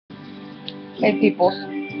Hey, peoples.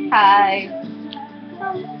 Hi.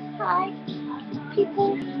 Hi,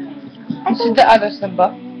 people. I This is thought, the other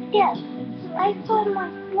Simba. yes, I thought my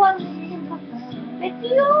was in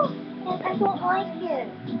video, and I don't like it.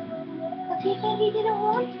 Because he said he didn't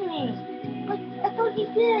want me. But I thought he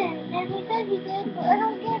did, and he said he did, but I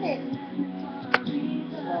don't get it.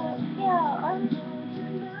 Yeah, I'm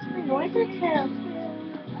annoyed with him.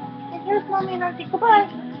 And here's mommy and auntie. Goodbye.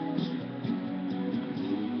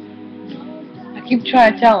 I keep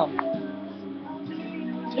trying to tell him.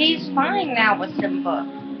 He's fine now with Simba.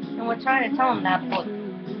 And we're trying to tell him that, but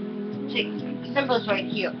see, Simba's right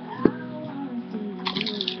here.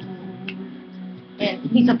 And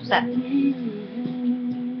he's upset.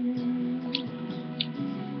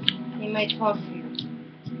 He may talk to you.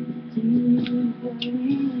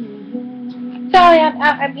 Sorry,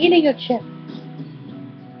 I'm eating a chip.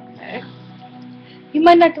 Okay. You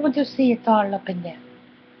might not want to see it all up in there.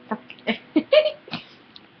 Okay.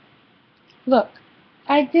 Look,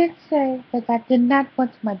 I did say that I did not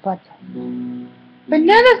want my butter. But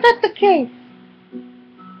now that's not the case.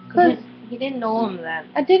 Because He didn't know him then.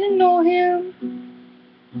 I didn't know him.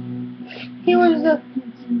 He was a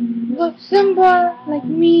Simba like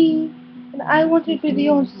me. And I wanted to be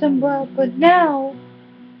on Simba. But now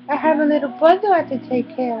I have a little brother I have to take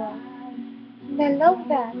care of. And I love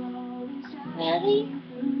that. Daddy?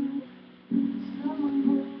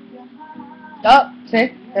 Oh,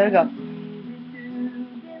 see? There we go.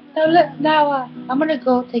 Now, I'm gonna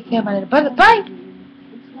go take care of my little brother. Bye!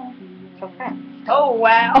 Okay. Oh,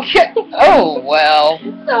 wow. Oh, well.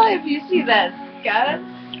 So if you see that, guys.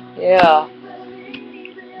 Yeah.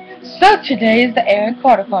 So today is the Aaron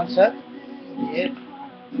Carter concert. Yep.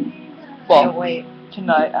 Well, Can't wait.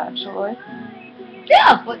 tonight, actually.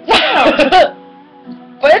 Yeah, but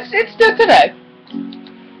But it's still today.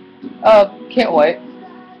 Can't wait.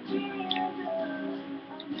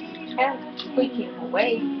 And freaking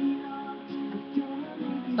wait.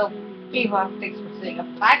 So Bebop thinks we're seeing a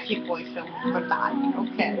Backstreet Boys film for that.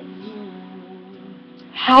 Okay.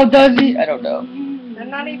 How does he? I don't know. They're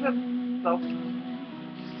not even so.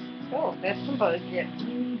 Oh, there's somebody here.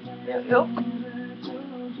 Yep.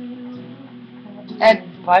 And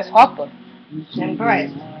Bryce Harper. And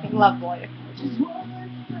Bryce, love boy.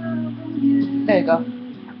 There you go.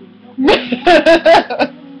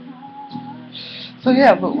 So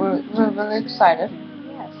yeah, but we're really excited.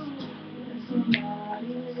 Yes.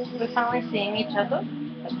 We're finally seeing each other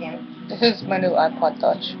again. This is my new iPod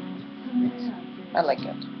Touch. I like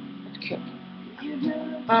it. It's cute.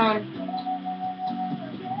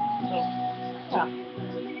 So, yeah.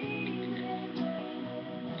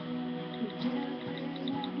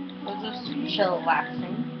 We're just chill,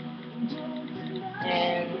 relaxing,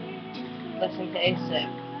 and listening to A6.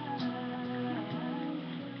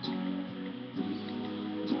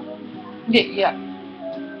 Yeah.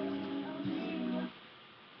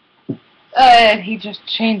 He just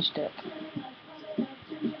changed it.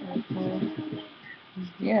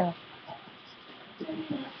 Yeah.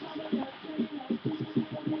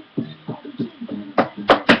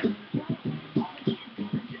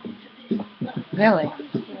 Really?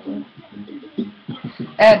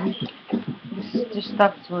 And this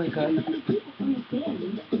stuff is really good.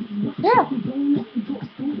 Yeah.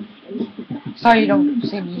 Sorry you don't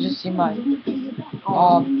see me, you just see my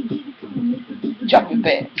jumping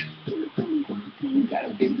bed. You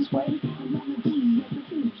gotta be this way.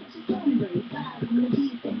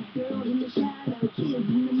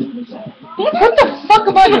 What the fuck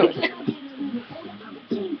am I doing?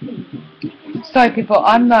 Sorry people,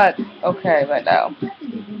 I'm not okay right now.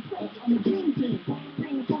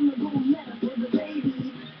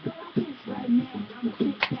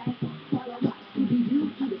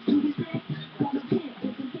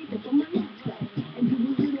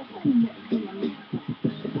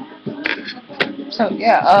 So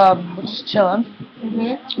yeah, we're just chilling.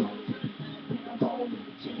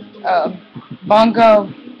 Bongo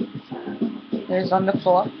is on the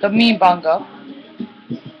floor. The mean bongo.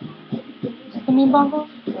 Is that the mean bongo?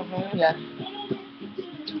 Yeah.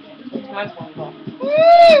 It's my bongo.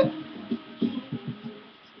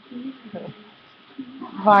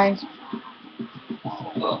 Vines.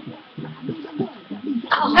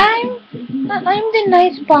 I'm the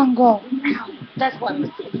nice bongo. That's why I'm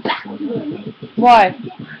back. Why?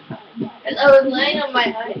 And I was laying on my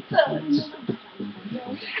high touch.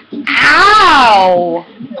 Ow!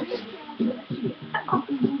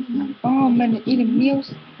 Oh man, eating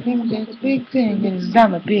meals. It's a big thing in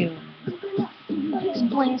Zamabille. That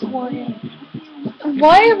explains why.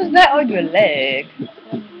 Why was that on your leg?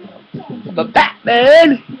 I'm a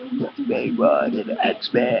Batman! They run in the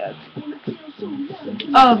X-Man.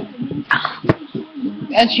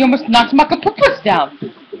 And she almost knocked my kapupus down.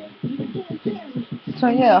 So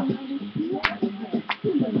yeah.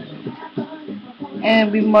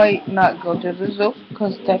 And we might not go to the zoo,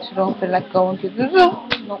 because Dex don't feel like going to the zoo.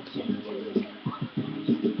 Nope.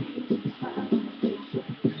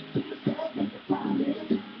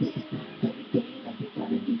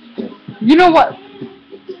 You know what?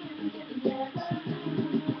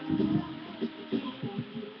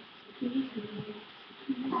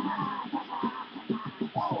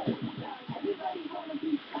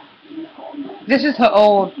 This is her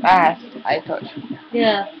old ass, I thought.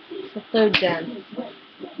 Yeah, the third gen.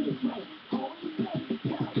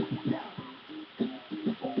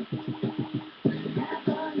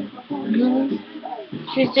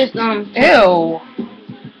 She's just Ew.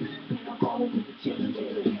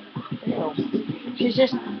 She's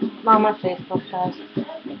just on my Facebook page.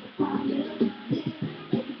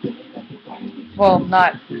 Well,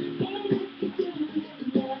 not.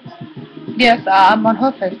 Yes, I'm on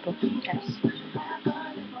her Facebook. Yes.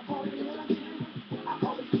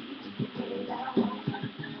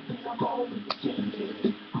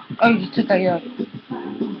 Oh, you took out yours.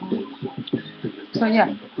 So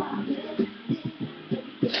yeah.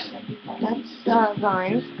 That's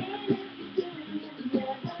Vines.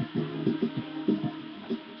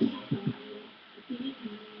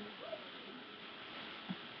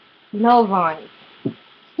 No Vines.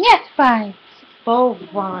 Yes, fine. Both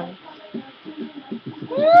Vines.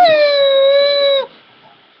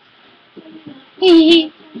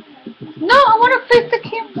 Hee No, I want to face the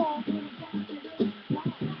camera.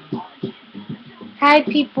 Hi,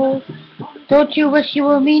 people. Don't you wish you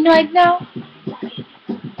were mean right now?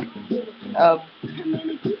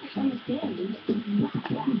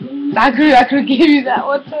 I could give you that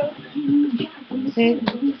one too. See,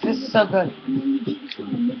 this is so good.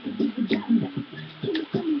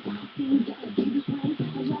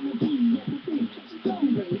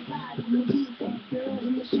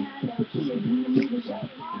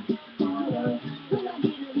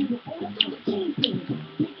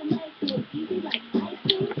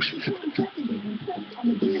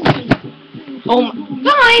 Oh,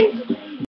 Vines!